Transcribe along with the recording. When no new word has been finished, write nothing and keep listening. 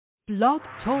Blog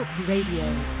Talk Radio.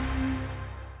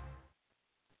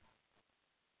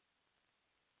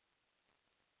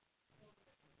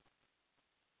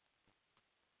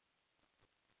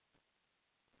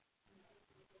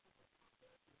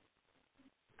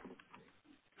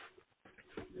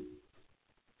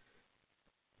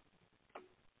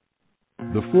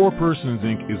 The Four Persons,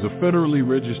 Inc. is a federally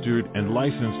registered and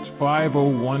licensed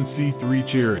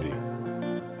 501c3 charity.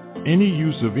 Any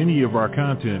use of any of our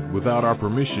content without our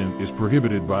permission is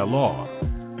prohibited by law.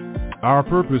 Our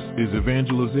purpose is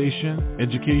evangelization,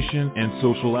 education, and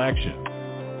social action.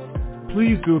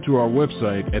 Please go to our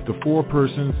website at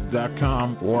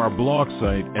thefourpersons.com or our blog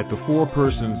site at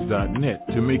thefourpersons.net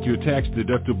to make your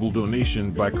tax-deductible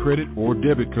donation by credit or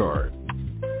debit card.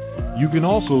 You can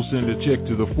also send a check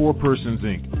to the Four Persons,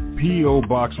 Inc., P.O.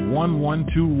 Box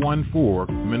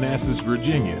 11214, Manassas,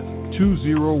 Virginia,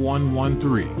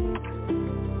 20113.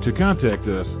 To contact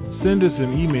us, send us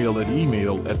an email at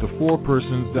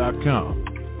email@thefourpersons.com.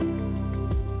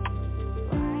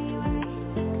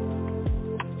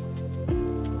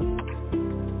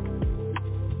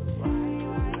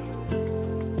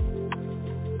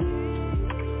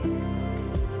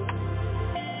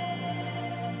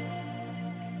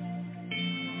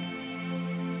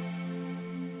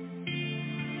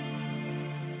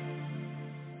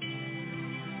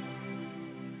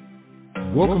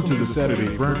 Welcome to the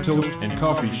Saturday Burnt Toast and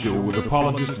Coffee Show with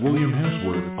apologist William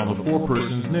Hemsworth on the Four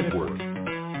Persons Network.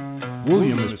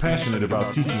 William is passionate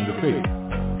about teaching the faith.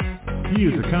 He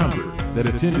is a convert that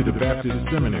attended a Baptist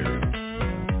seminary.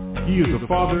 He is a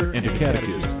father and a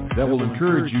catechist that will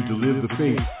encourage you to live the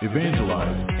faith,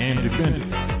 evangelize, and defend it.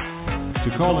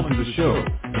 To call into the show,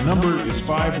 the number is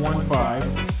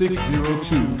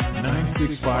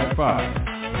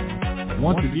 515-602-9655.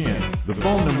 Once again, the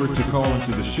phone number to call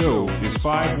into the show is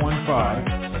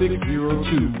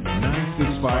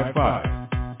 515-602-9655.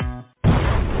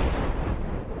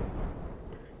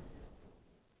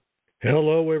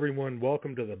 Hello, everyone.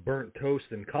 Welcome to the Burnt Toast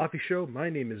and Coffee Show. My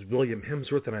name is William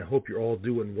Hemsworth, and I hope you're all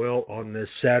doing well on this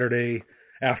Saturday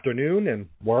afternoon. And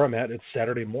where I'm at, it's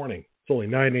Saturday morning. It's only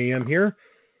 9 a.m. here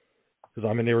because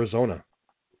I'm in Arizona.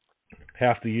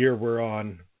 Half the year we're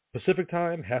on Pacific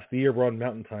time, half the year we're on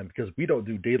Mountain time because we don't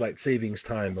do daylight savings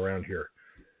time around here.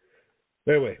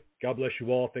 Anyway, God bless you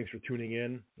all. Thanks for tuning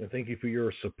in, and thank you for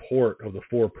your support of the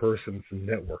Four Persons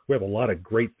Network. We have a lot of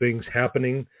great things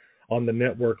happening on the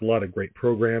network, a lot of great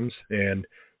programs, and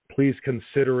please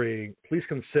consider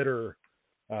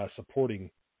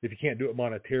supporting. If you can't do it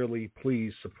monetarily,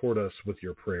 please support us with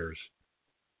your prayers.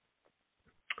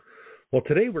 Well,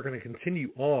 today we're going to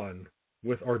continue on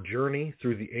with our journey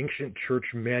through the ancient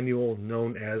church manual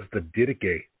known as the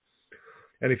Didache.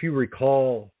 And if you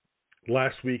recall,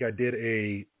 last week I did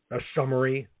a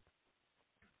summary,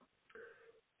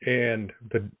 and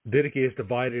the Didache is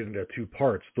divided into two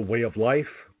parts, the way of life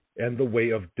and the way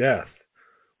of death.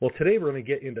 Well, today we're going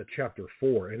to get into chapter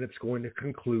 4, and it's going to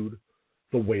conclude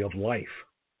the way of life.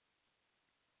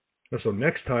 And so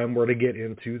next time we're going to get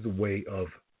into the way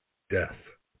of death,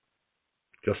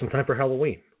 just in time for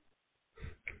Halloween,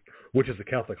 which is a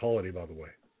Catholic holiday, by the way.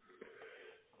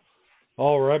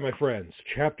 All right, my friends,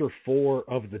 chapter 4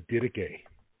 of the Didache.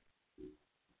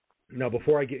 Now,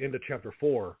 before I get into chapter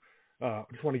 4, I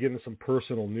just want to get into some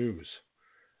personal news.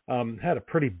 Had a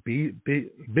pretty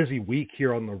busy week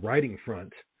here on the writing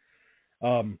front.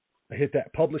 I hit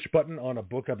that publish button on a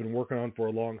book I've been working on for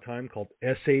a long time called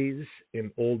Essays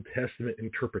in Old Testament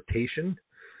Interpretation.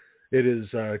 It is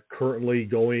currently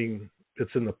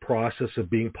it's in the process of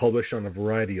being published on a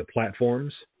variety of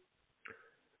platforms.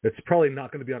 It's probably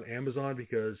not going to be on Amazon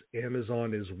because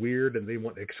Amazon is weird and they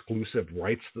want exclusive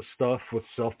rights to stuff with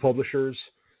self-publishers.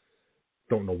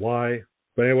 Don't know why.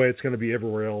 But anyway, it's going to be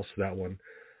everywhere else, that one.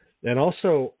 And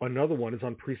also, another one is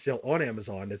on pre-sale on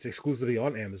Amazon. It's exclusively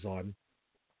on Amazon.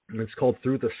 And it's called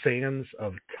Through the Sands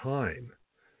of Time.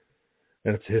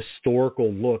 And it's a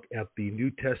historical look at the New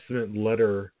Testament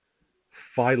letter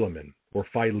Philemon, or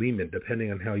Philemon,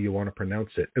 depending on how you want to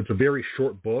pronounce it. It's a very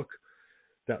short book.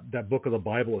 That book of the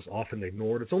Bible is often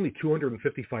ignored. It's only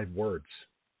 255 words.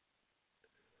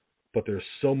 But there's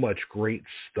so much great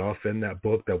stuff in that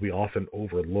book that we often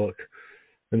overlook.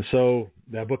 And so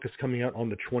that book is coming out on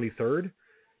the 23rd.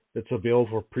 It's available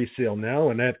for pre-sale now,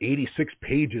 and I have 86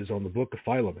 pages on the book of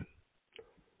Philemon.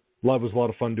 It was a lot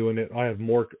of fun doing it. I have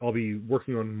more. I'll be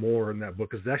working on more in that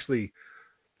book because it's actually,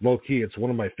 low-key, it's one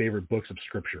of my favorite books of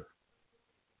Scripture.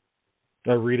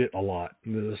 I read it a lot.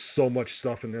 And there's so much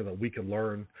stuff in there that we can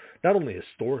learn, not only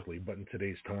historically, but in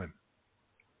today's time.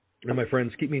 And my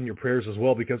friends, keep me in your prayers as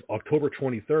well, because October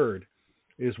 23rd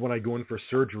is when I go in for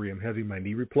surgery. I'm having my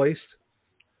knee replaced.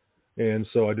 And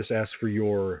so I just ask for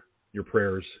your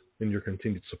prayers and your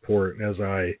continued support as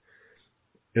I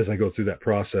go through that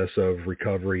process of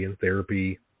recovery and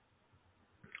therapy,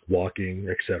 walking,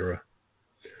 etc.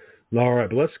 All right,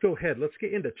 but let's go ahead. Let's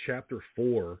get into chapter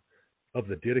 4 of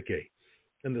the Didache.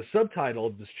 And the subtitle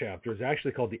of this chapter is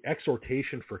actually called The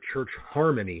Exhortation for Church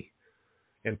Harmony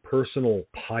and Personal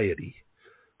Piety.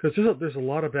 Because there's a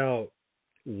lot about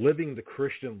living the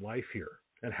Christian life here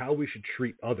and how we should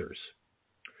treat others.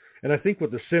 And I think with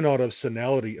the Synod of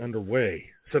Synodality underway,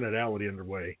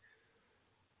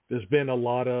 there's been a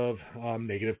lot of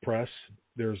negative press.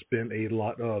 There's been a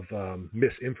lot of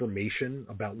misinformation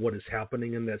about what is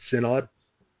happening in that synod.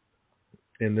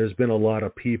 And there's been a lot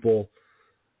of people,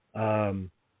 I'll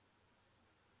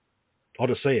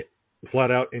just say it,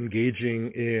 flat out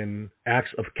engaging in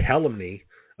acts of calumny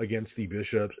against the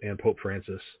bishops and Pope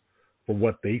Francis for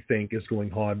what they think is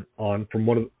going on from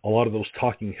a lot of those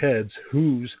talking heads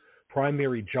whose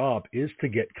primary job is to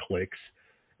get clicks,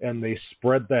 and they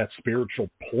spread that spiritual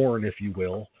porn, if you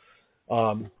will,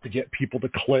 to get people to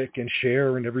click and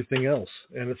share and everything else.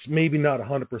 And it's maybe not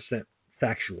 100%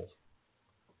 factual.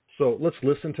 So let's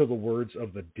listen to the words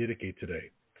of the Didache today.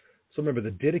 So remember, the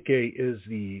Didache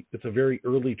it's a very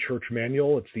early church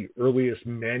manual. It's the earliest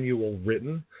manual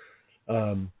written.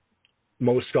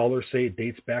 Most scholars say it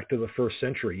dates back to the 1st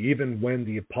century, even when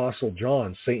the Apostle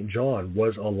John, St. John,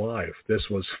 was alive. This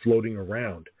was floating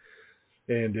around.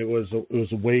 And it was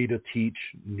a way to teach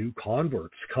new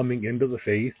converts coming into the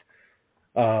faith,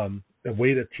 a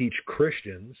way to teach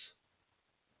Christians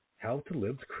how to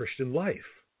live the Christian life.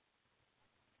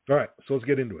 All right, so let's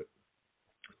get into it.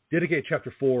 Didache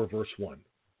chapter 4, verse 1. It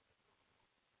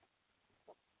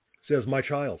says, "My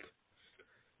child,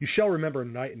 you shall remember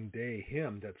night and day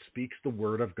him that speaks the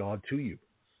word of God to you.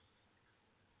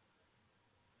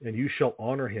 And you shall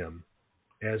honor him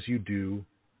as you do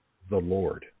the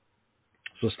Lord."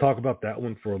 So let's talk about that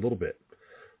one for a little bit.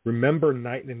 Remember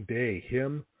night and day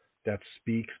him that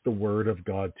speaks the word of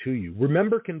God to you.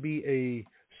 Remember can be a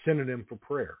synonym for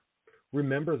prayer.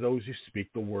 Remember those who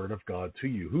speak the word of God to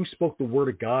you. Who spoke the word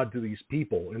of God to these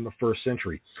people in the 1st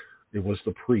century? It was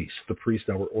the priests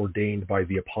that were ordained by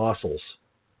the apostles.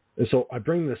 And so I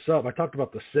bring this up. I talked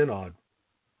about the synod,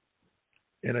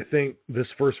 and I think this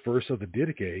first verse of the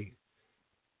Didache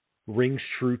rings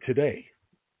true today.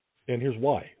 And here's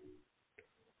why.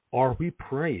 Are we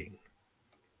praying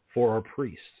for our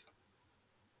priests?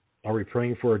 Are we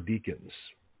praying for our deacons?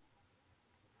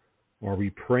 Are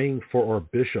we praying for our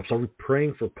bishops? Are we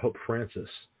praying for Pope Francis?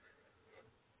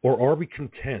 Or are we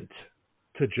content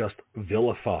to just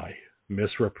vilify,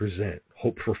 misrepresent,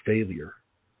 hope for failure?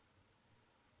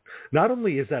 Not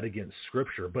only is that against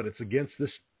Scripture, but it's against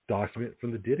this document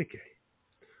from the Didache.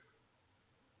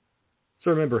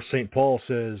 So remember, St. Paul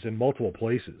says in multiple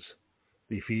places,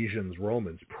 the Ephesians,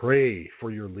 Romans, pray for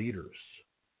your leaders.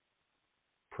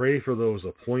 Pray for those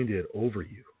appointed over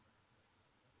you.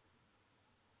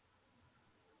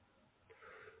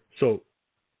 So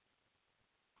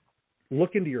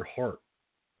look into your heart.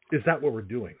 Is that what we're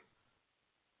doing?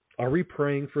 Are we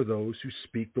praying for those who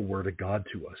speak the word of God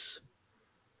to us?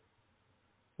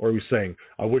 Or are we saying,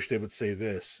 I wish they would say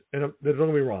this? And don't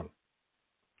get me wrong.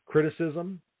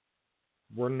 Criticism,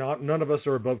 none of us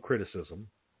are above criticism.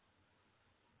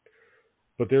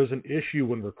 But there's an issue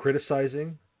when we're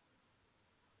criticizing,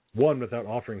 one, without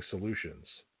offering solutions.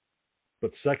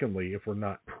 But secondly, if we're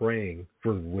not praying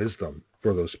for wisdom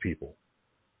for those people.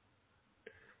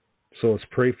 So let's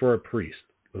pray for our priests.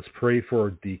 Let's pray for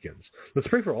our deacons. Let's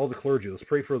pray for all the clergy. Let's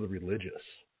pray for the religious.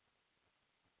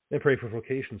 And pray for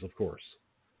vocations, of course.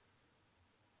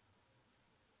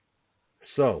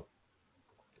 So,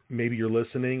 maybe you're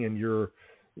listening and you're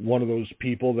one of those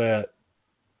people that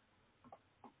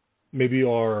maybe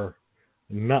are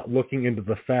not looking into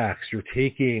the facts. You're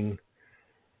taking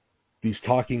these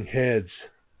talking heads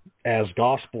as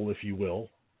gospel, if you will,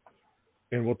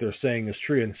 and what they're saying is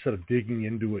true, instead of digging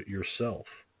into it yourself.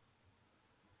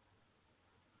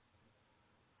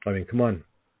 I mean, come on.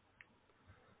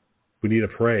 We need to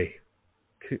pray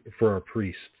for our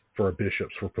priests, for our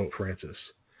bishops, for Pope Francis.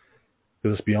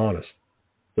 Because let's be honest,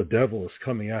 the devil is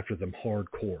coming after them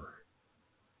hardcore.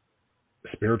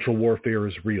 Spiritual warfare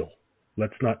is real.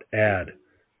 Let's not add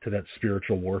to that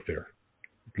spiritual warfare.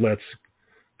 Let's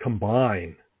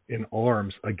combine in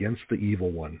arms against the evil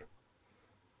one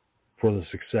for the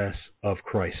success of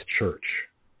Christ's church.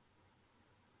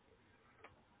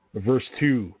 Verse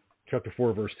 2, chapter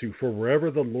 4, verse 2, for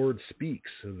wherever the Lord speaks,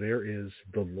 there is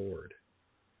the Lord.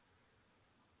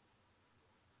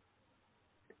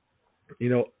 You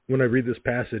know, when I read this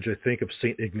passage, I think of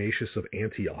St. Ignatius of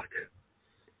Antioch.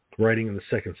 writing in the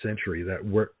 2nd century, that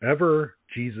wherever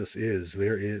Jesus is,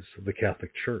 there is the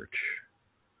Catholic Church.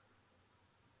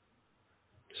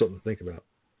 Something to think about.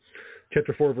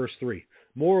 Chapter 4, verse 3.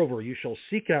 Moreover, you shall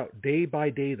seek out day by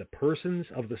day the persons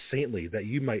of the saintly, that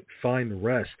you might find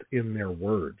rest in their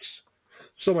words.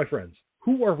 So, my friends,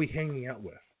 who are we hanging out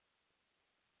with?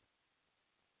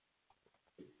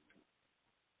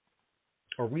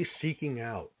 Are we seeking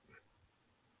out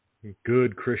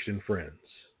good Christian friends?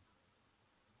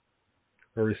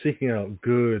 Are we seeking out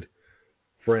good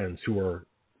friends who are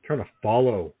trying to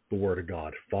follow the Word of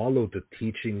God, follow the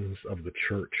teachings of the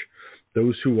church,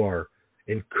 those who are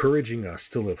encouraging us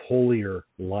to live holier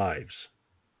lives?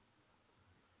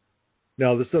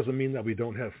 Now, this doesn't mean that we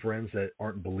don't have friends that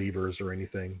aren't believers or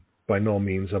anything. By no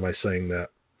means am I saying that.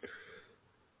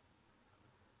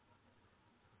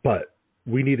 But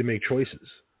we need to make choices.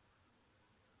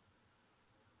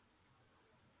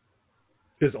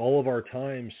 Is all of our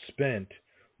time spent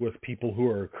with people who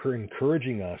are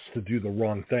encouraging us to do the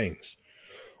wrong things?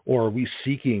 Or are we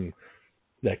seeking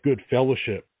that good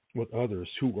fellowship with others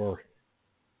who are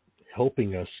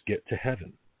helping us get to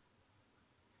heaven?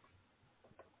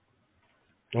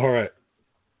 All right.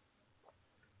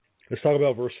 Let's talk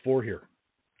about verse 4 here.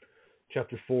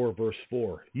 Chapter 4, verse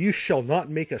 4. You shall not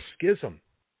make a schism,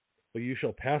 but you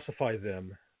shall pacify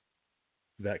them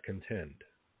that contend.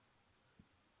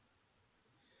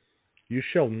 You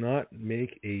shall not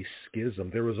make a schism.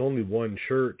 There was only one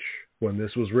church when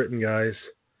this was written, guys.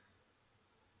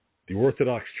 The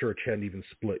Orthodox Church hadn't even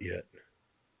split yet.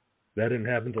 That didn't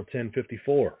happen until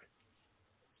 1054.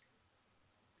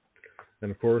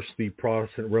 And of course, the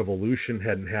Protestant Revolution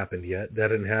hadn't happened yet. That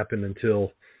didn't happen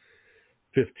until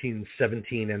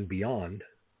 1517 and beyond.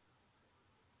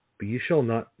 But you shall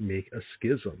not make a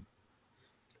schism.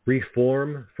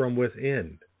 Reform from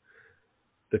within.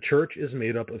 The church is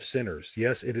made up of sinners.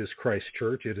 Yes, it is Christ's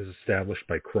church. It is established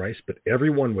by Christ. But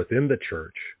everyone within the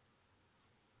church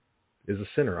is a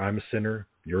sinner. I'm a sinner.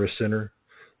 You're a sinner.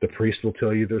 The priest will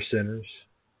tell you they're sinners.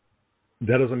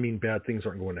 That doesn't mean bad things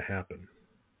aren't going to happen,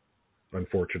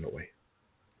 unfortunately.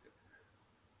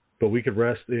 But we could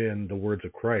rest in the words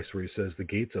of Christ where he says the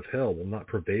gates of hell will not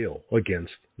prevail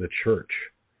against the church.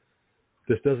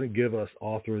 This doesn't give us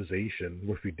authorization,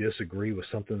 if we disagree with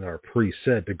something that our priest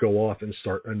said, to go off and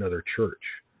start another church.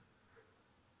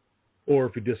 Or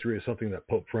if we disagree with something that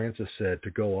Pope Francis said, to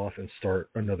go off and start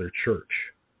another church.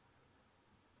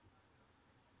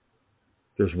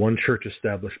 There's one church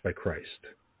established by Christ.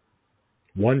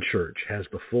 One church has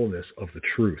the fullness of the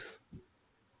truth.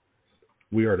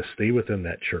 We are to stay within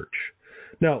that church.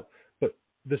 Now, but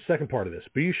the second part of this,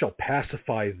 but you shall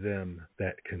pacify them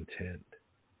that contend.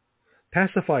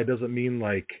 Pacify doesn't mean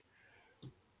like,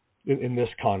 in this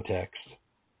context,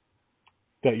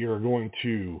 that you're going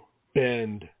to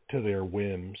bend to their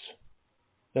whims.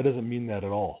 That doesn't mean that at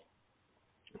all.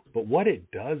 But what it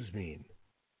does mean,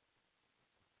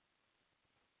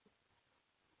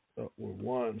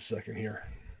 one second here.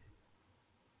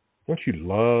 Don't you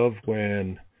love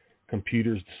when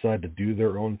computers decide to do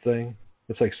their own thing?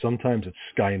 It's like sometimes it's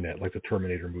Skynet, like the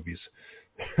Terminator movies.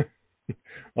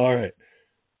 All right.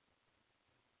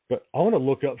 But I want to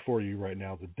look up for you right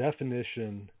now the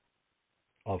definition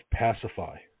of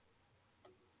pacify.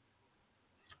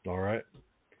 All right?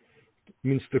 It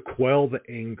means to quell the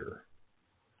anger,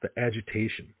 the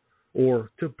agitation,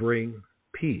 or to bring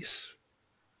peace.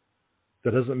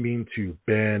 That doesn't mean to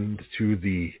bend to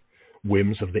the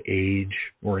whims of the age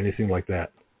or anything like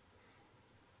that.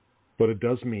 But it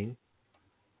does mean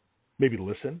maybe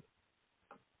listen.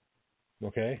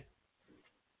 Okay?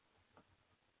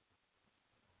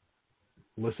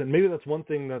 Listen. Maybe that's one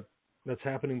thing that's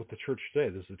happening with the church today.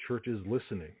 The church is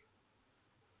listening.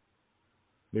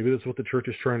 Maybe that's what the church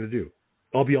is trying to do.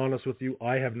 I'll be honest with you.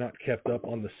 I have not kept up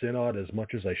on the synod as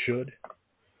much as I should.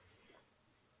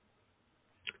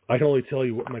 I can only tell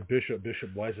you what my bishop,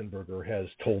 Bishop Weisenberger, has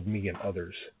told me and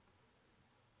others.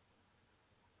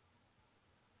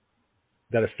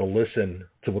 That is to listen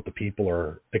to what the people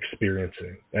are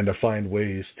experiencing and to find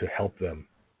ways to help them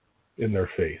in their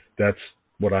faith. That's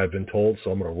what I've been told,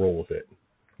 so I'm going to roll with it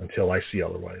until I see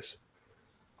otherwise.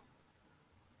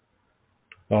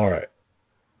 All right.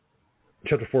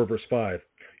 Chapter 4, verse 5.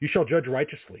 You shall judge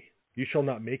righteously. You shall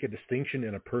not make a distinction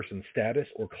in a person's status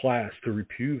or class to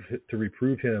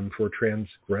reprove him for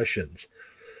transgressions.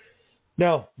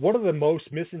 Now, one of the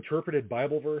most misinterpreted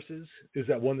Bible verses is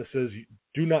that one that says,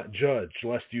 do not judge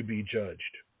lest you be judged.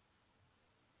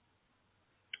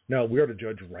 Now, we are to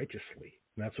judge righteously.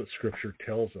 And that's what Scripture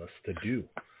tells us to do.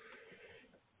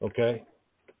 Okay?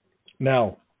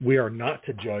 Now, We are not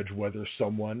to judge whether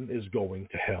someone is going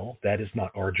to hell. That is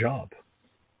not our job.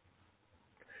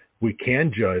 We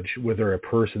can judge whether a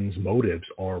person's motives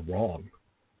are wrong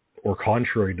or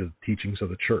contrary to the teachings of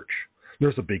the church.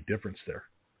 There's a big difference there.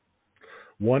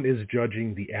 One is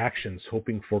judging the actions,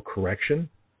 hoping for correction,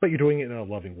 but you're doing it in a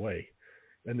loving way.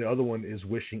 And the other one is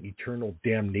wishing eternal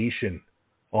damnation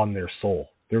on their soul.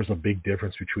 There's a big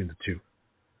difference between the two.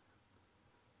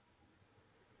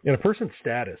 And a person's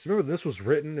status. Remember, this was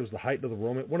written. It was the height of the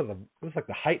Roman. It was like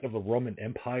the height of the Roman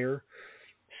Empire.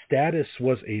 Status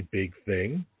was a big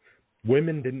thing.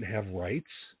 Women didn't have rights.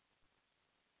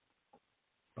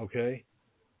 Okay,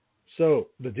 so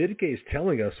the Didache is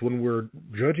telling us when we're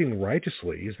judging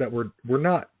righteously is that we're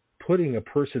not putting a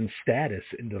person's status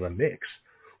into the mix.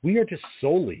 We are just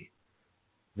solely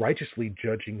righteously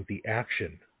judging the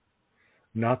action,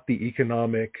 not the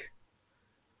economic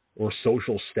or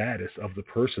social status of the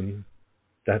person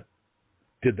that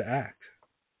did the act.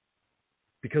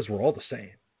 Because we're all the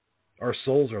same. Our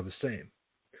souls are the same.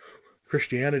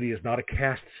 Christianity is not a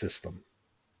caste system.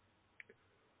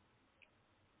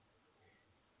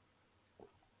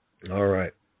 All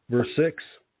right. Verse 6.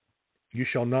 You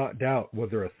shall not doubt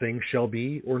whether a thing shall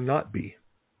be or not be.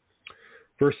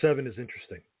 Verse 7 is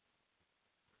interesting.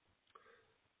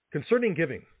 Concerning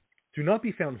giving, do not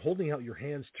be found holding out your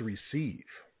hands to receive,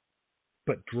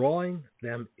 but drawing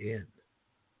them in.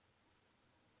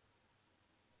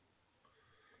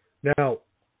 Now,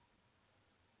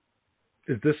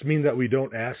 does this mean that we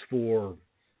don't ask for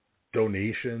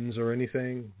donations or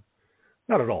anything?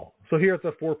 Not at all. So here at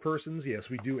the Four Persons, yes,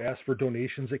 we do ask for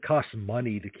donations. It costs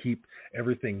money to keep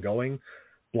everything going.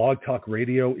 Blog Talk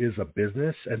Radio is a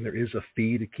business, and there is a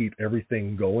fee to keep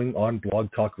everything going on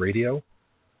Blog Talk Radio.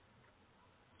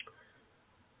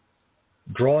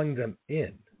 Drawing them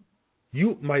in.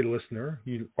 You, my listener,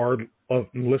 you are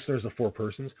listeners of Four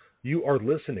Persons, you are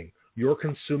listening. You're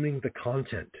consuming the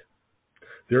content.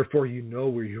 Therefore, you know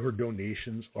where your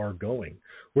donations are going.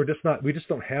 We just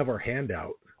don't have our hand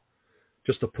out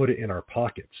just to put it in our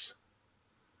pockets.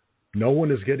 No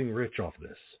one is getting rich off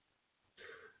this.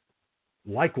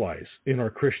 Likewise, in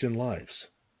our Christian lives.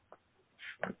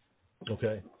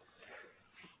 Okay.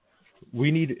 We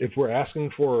need, if we're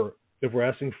asking for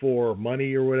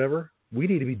money or whatever, we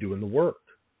need to be doing the work.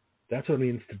 That's what it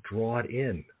means to draw it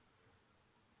in.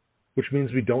 Which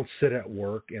means we don't sit at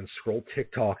work and scroll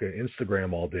TikTok and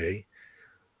Instagram all day.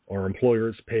 Our employer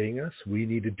is paying us. We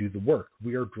need to do the work.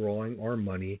 We are drawing our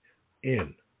money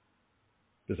in.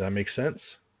 Does that make sense?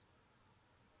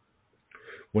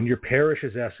 When your parish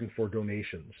is asking for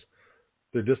donations,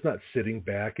 they're just not sitting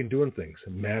back and doing things.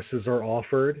 Masses are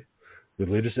offered.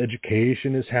 Religious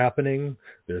education is happening.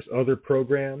 There's other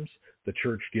programs. The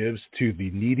church gives to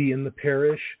the needy in the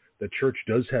parish. The church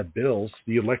does have bills.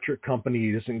 The electric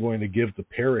company isn't going to give the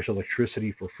parish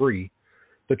electricity for free.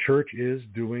 The church is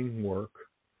doing work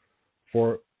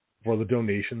for the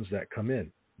donations that come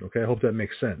in. Okay, I hope that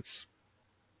makes sense.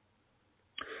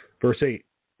 Verse 8,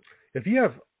 if you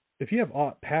have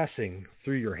aught passing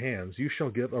through your hands, you shall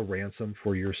give a ransom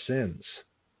for your sins.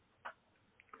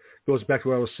 Goes back to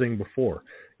what I was saying before.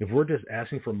 If we're just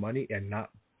asking for money and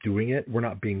not doing it, we're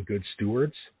not being good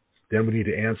stewards, then we need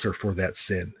to answer for that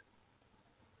sin.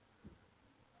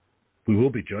 We will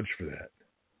be judged for that.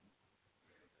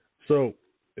 So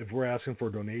if we're asking for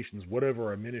donations,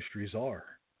 whatever our ministries are,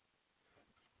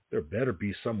 there better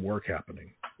be some work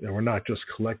happening. And we're not just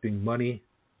collecting money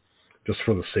just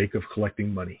for the sake of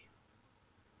collecting money.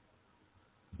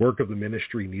 Work of the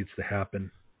ministry needs to happen.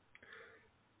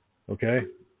 Okay?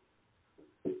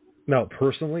 Now,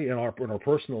 personally, in our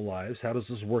personal lives, how does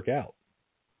this work out?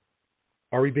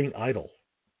 Are we being idle?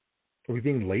 Are we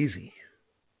being lazy?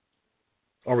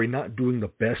 Are we not doing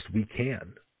the best we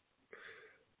can?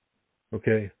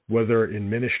 Okay? Whether in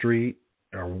ministry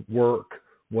or work,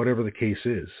 whatever the case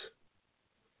is.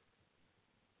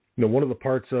 You know, one of the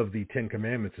parts of the Ten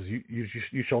Commandments is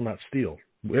you shall not steal.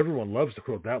 Everyone loves to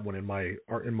quote that one in my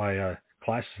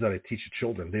classes that I teach to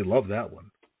children. They love that one.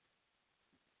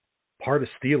 Part of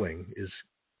stealing is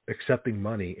accepting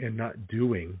money and not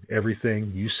doing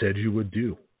everything you said you would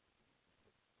do.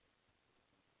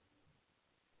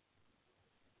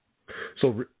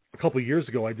 So a couple of years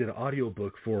ago, I did an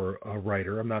audiobook for a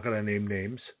writer. I'm not going to name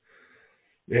names.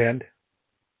 And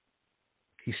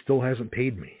he still hasn't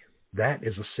paid me. That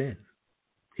is a sin.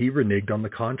 He reneged on the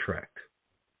contract.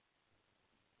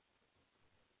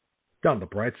 On the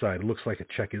bright side, it looks like a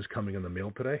check is coming in the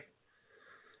mail today.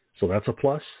 So that's a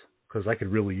plus, because I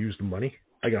could really use the money.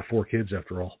 I got 4 kids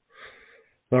after all.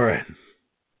 All right.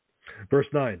 Verse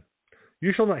 9.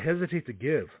 You shall not hesitate to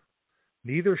give,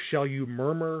 Neither shall you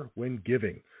murmur when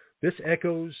giving. This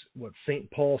echoes what St.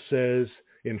 Paul says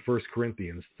in 1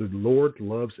 Corinthians. The Lord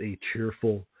loves a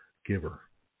cheerful giver.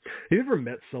 Have you ever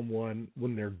met someone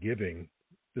when they're giving,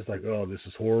 it's like, oh, this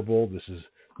is horrible, this is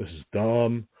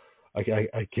dumb,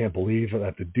 I can't believe I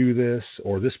have to do this,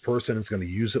 or this person is going to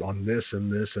use it on this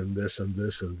and this and this and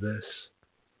this and this.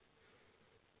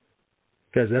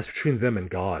 Guys, that's between them and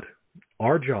God.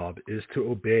 Our job is to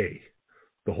obey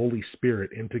the Holy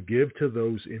Spirit and to give to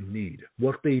those in need.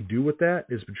 What they do with that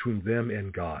is between them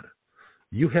and God.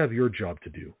 You have your job to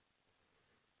do,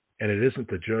 and it isn't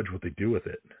to judge what they do with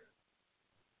it.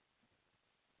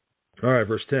 All right,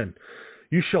 verse 10.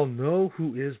 You shall know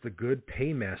who is the good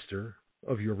paymaster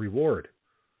of your reward.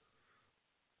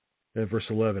 And verse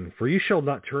 11. For you shall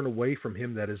not turn away from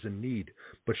him that is in need,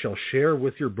 but shall share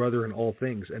with your brother in all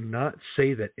things, and not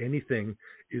say that anything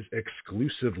is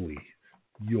exclusively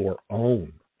your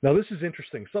own. Now, this is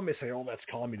interesting. Some may say, oh, that's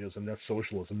communism, that's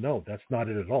socialism. No, that's not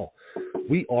it at all.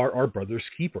 We are our brother's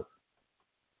keeper.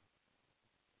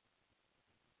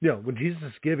 You know, when Jesus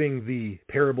is giving the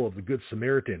parable of the Good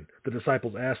Samaritan, the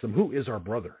disciples ask him, who is our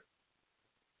brother?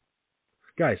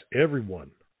 Guys, everyone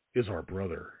is our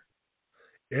brother.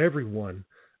 Everyone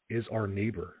is our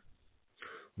neighbor.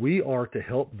 We are to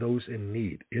help those in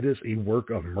need. It is a work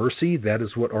of mercy. That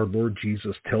is what our Lord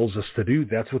Jesus tells us to do.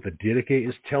 That's what the Didache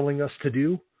is telling us to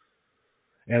do.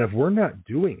 And if we're not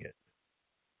doing it,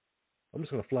 I'm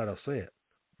just going to flat out say it,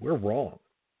 we're wrong.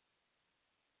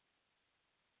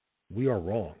 We are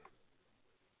wrong.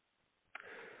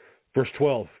 Verse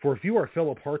 12, for if you are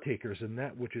fellow partakers in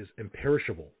that which is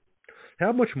imperishable,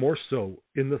 how much more so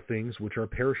in the things which are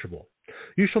perishable?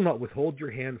 You shall not withhold your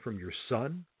hand from your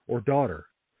son or daughter,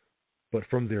 but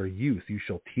from their youth you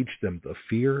shall teach them the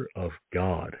fear of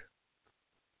God.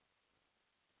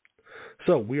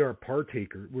 So we are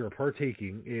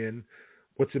partaking in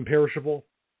what's imperishable,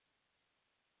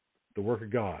 the work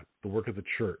of God, the work of the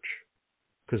church,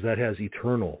 because that has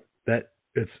eternity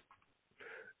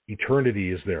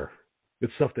is there.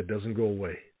 It's stuff that doesn't go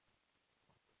away.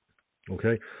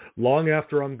 Okay? Long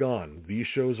after I'm gone, these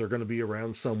shows are going to be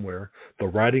around somewhere. The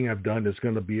writing I've done is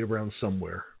going to be around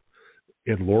somewhere.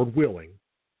 And Lord willing,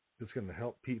 it's going to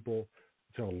help people.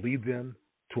 It's going to lead them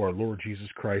to our Lord Jesus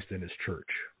Christ and his church.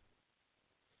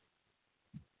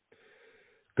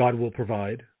 God will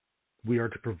provide. We are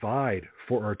to provide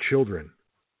for our children.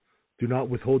 Do not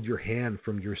withhold your hand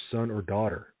from your son or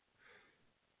daughter,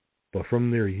 but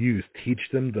from their youth teach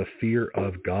them the fear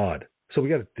of God. So we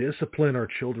got to discipline our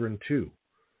children too.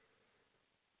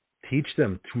 Teach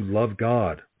them to love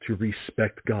God, to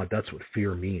respect God. That's what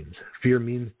fear means. Fear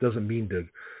doesn't mean to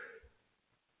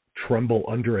tremble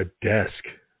under a desk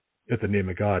at the name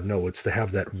of God. No, it's to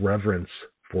have that reverence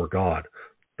for God,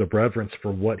 the reverence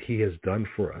for what he has done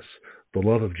for us, the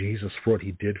love of Jesus for what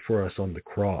he did for us on the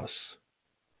cross.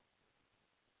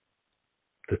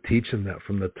 To teach them that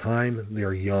from the time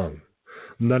they're young.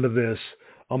 None of this,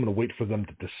 I'm going to wait for them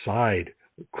to decide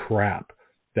crap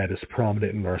that is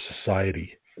prominent in our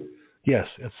society. Yes,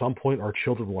 at some point our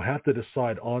children will have to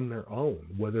decide on their own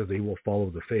whether they will follow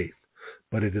the faith.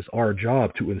 But it is our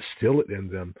job to instill it in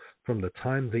them from the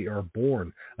time they are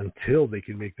born until they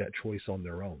can make that choice on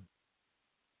their own.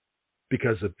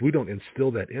 Because if we don't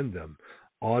instill that in them,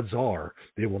 odds are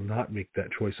they will not make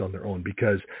that choice on their own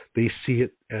because they see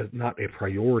it as not a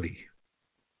priority.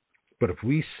 But if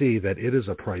we see that it is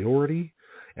a priority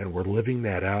and we're living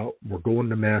that out, we're going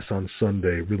to Mass on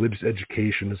Sunday, religious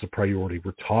education is a priority,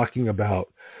 we're talking about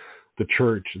the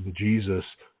church, the Jesus,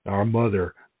 our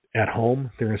mother at home,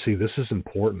 they're going to see this is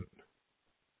important.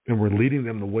 And we're leading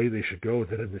them the way they should go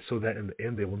so that in the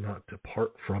end they will not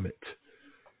depart from it.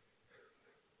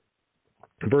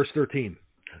 Verse 13.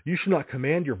 You shall not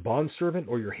command your bondservant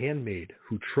or your handmaid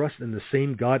who trust in the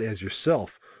same God as yourself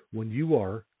when you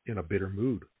are in a bitter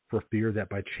mood, for fear that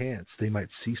by chance they might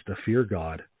cease to fear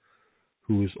God,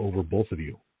 who is over both of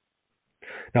you.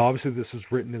 Now, obviously, this was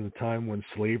written in the time when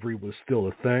slavery was still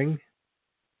a thing.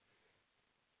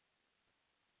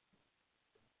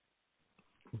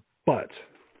 But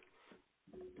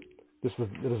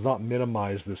it does not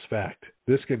minimize this fact.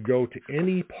 This could go to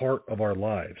any part of our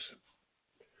lives.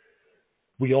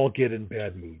 We all get in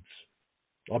bad moods.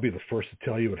 I'll be the first to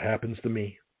tell you it happens to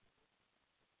me.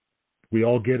 We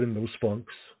all get in those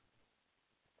funks.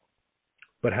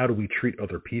 But how do we treat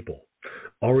other people?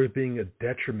 Are we being a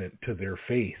detriment to their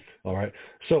faith? All right.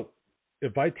 So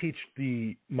if I teach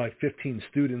my 15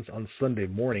 students on Sunday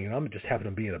morning, and I'm just happen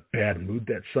to be in a bad mood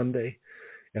that Sunday,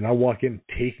 and I walk in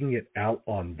taking it out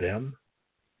on them,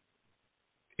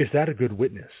 is that a good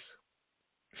witness?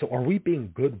 So are we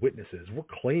being good witnesses? We're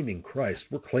claiming Christ.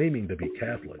 We're claiming to be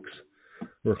Catholics.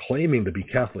 We're claiming to be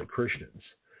Catholic Christians,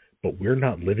 but we're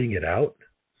not living it out?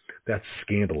 That's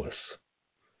scandalous.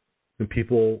 And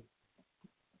people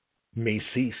may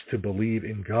cease to believe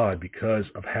in God because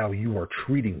of how you are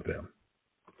treating them.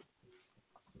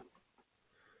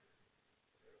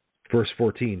 Verse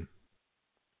 14.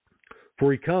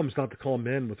 For he comes not to call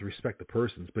men with respect to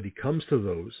persons, but he comes to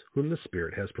those whom the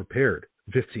Spirit has prepared.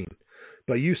 15.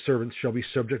 But you, servants, shall be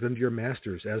subject unto your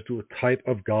masters, as to a type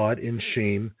of God in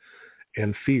shame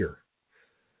and fear.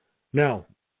 Now,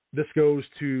 this goes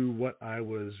to what I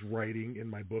was writing in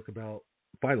my book about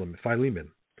Philemon.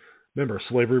 Remember,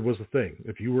 slavery was the thing.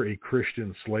 If you were a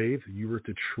Christian slave, you were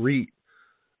to treat,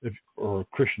 or a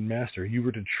Christian master, you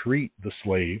were to treat the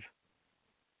slave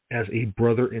as a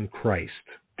brother in Christ.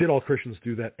 Did all Christians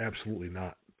do that? Absolutely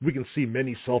not. We can see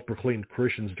many self-proclaimed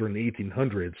Christians during the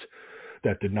 1800s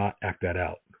that did not act that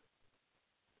out.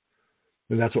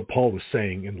 And that's what Paul was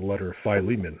saying in the letter of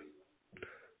Philemon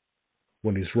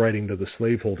when he's writing to the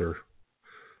slaveholder.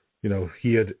 You know,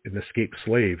 he had an escaped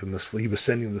slave, and he was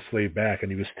sending the slave back,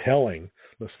 and he was telling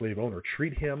the slave owner,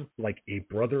 treat him like a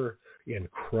brother in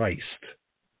Christ.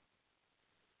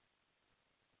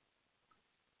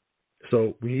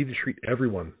 So we need to treat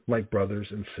everyone like brothers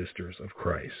and sisters of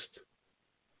Christ.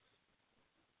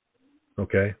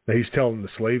 Okay? Now he's telling the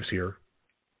slaves here,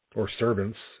 or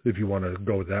servants, if you want to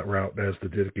go that route, as the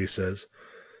Didache says.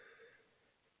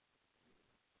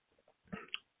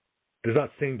 There's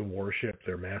not saying to worship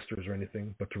their masters or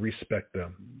anything, but to respect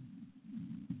them.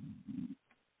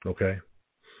 Okay?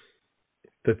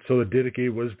 So the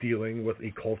Didache was dealing with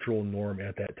a cultural norm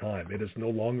at that time. It is no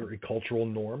longer a cultural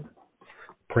norm.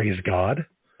 Praise God.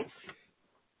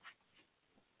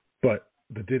 But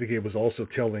the Didache was also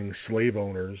telling slave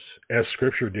owners, as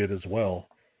Scripture did as well,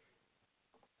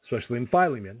 especially in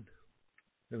Philemon,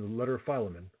 in the letter of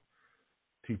Philemon,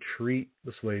 to treat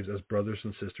the slaves as brothers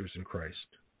and sisters in Christ.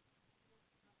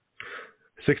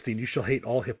 16, you shall hate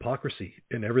all hypocrisy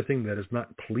and everything that is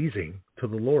not pleasing to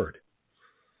the Lord.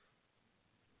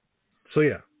 So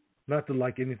yeah, not to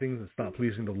like anything that's not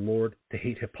pleasing to the Lord, to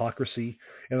hate hypocrisy.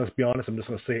 And let's be honest, I'm just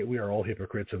going to say it, we are all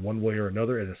hypocrites in one way or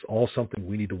another, and it's all something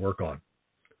we need to work on.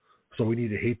 So we need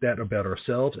to hate that about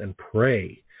ourselves and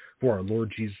pray for our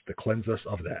Lord Jesus to cleanse us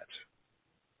of that.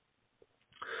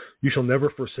 You shall never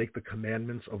forsake the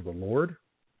commandments of the Lord,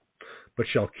 but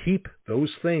shall keep those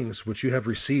things which you have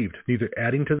received, neither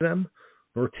adding to them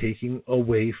nor taking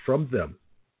away from them.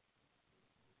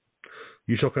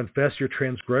 You shall confess your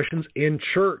transgressions in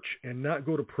church and not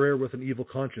go to prayer with an evil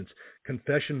conscience.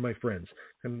 Confession, my friends.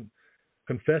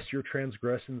 Confess your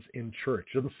transgressions in church.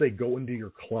 It doesn't say go into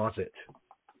your closet,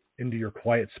 into your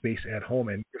quiet space at home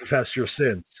and confess your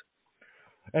sins.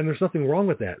 And there's nothing wrong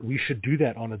with that. We should do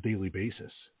that on a daily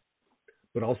basis.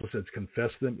 But also says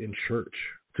confess them in church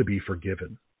to be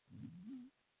forgiven.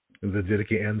 And the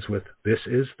Didache ends with, this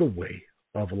is the way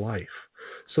of life.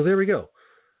 So there we go.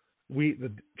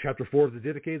 Chapter 4 of the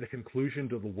Didache, the conclusion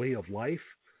to the way of life,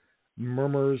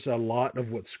 murmurs a lot of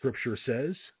what Scripture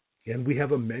says, and we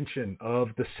have a mention of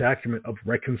the sacrament of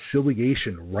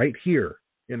reconciliation right here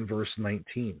in verse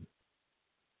 19.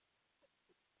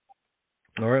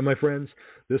 All right, my friends,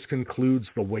 this concludes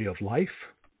the way of life,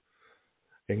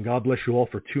 and God bless you all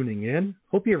for tuning in.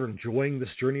 Hope you're enjoying this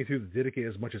journey through the Didache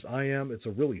as much as I am. It's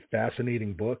a really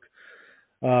fascinating book.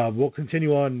 We'll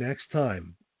continue on next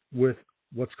time with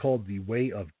what's called the way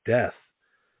of death.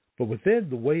 But within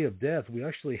the way of death, we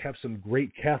actually have some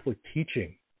great Catholic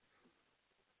teaching,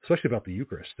 especially about the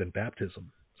Eucharist and baptism.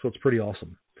 So it's pretty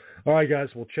awesome. All right, guys,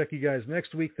 we'll check you guys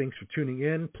next week. Thanks for tuning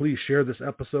in. Please share this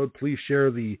episode. Please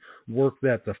share the work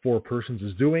that the Four Persons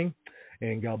is doing.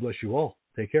 And God bless you all.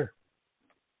 Take care.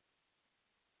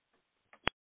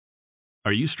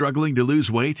 Are you struggling to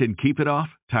lose weight and keep it off?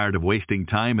 Tired of wasting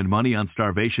time and money on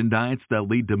starvation diets that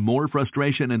lead to more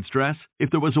frustration and stress?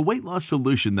 If there was a weight loss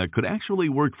solution that could actually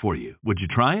work for you, would you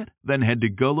try it? Then head to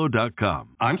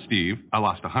Golo.com. I'm Steve. I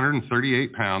lost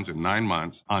 138 pounds in 9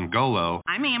 months on Golo.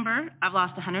 I'm Amber. I've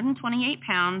lost 128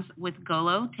 pounds with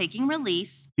Golo Taking Release.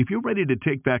 If you're ready to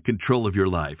take back control of your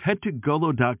life, head to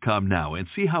Golo.com now and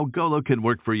see how Golo can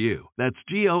work for you. That's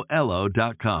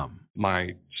GOLO.com. My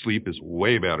sleep is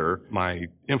way better. My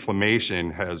inflammation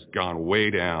has gone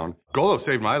way down. Golo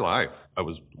saved my life. I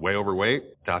was way overweight.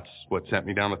 That's what sent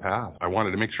me down the path. I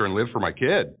wanted to make sure and live for my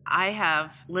kid. I have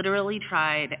literally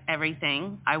tried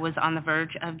everything. I was on the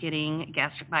verge of getting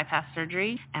gastric bypass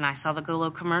surgery, and I saw the Golo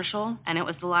commercial, and it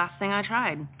was the last thing I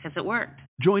tried because it worked.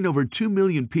 Join over 2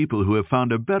 million people who have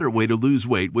found a better way to lose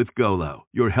weight with Golo.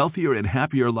 Your healthier and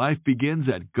happier life begins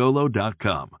at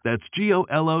Golo.com. That's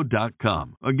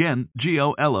GOLO.com. Again,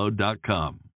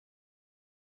 GOLO.com.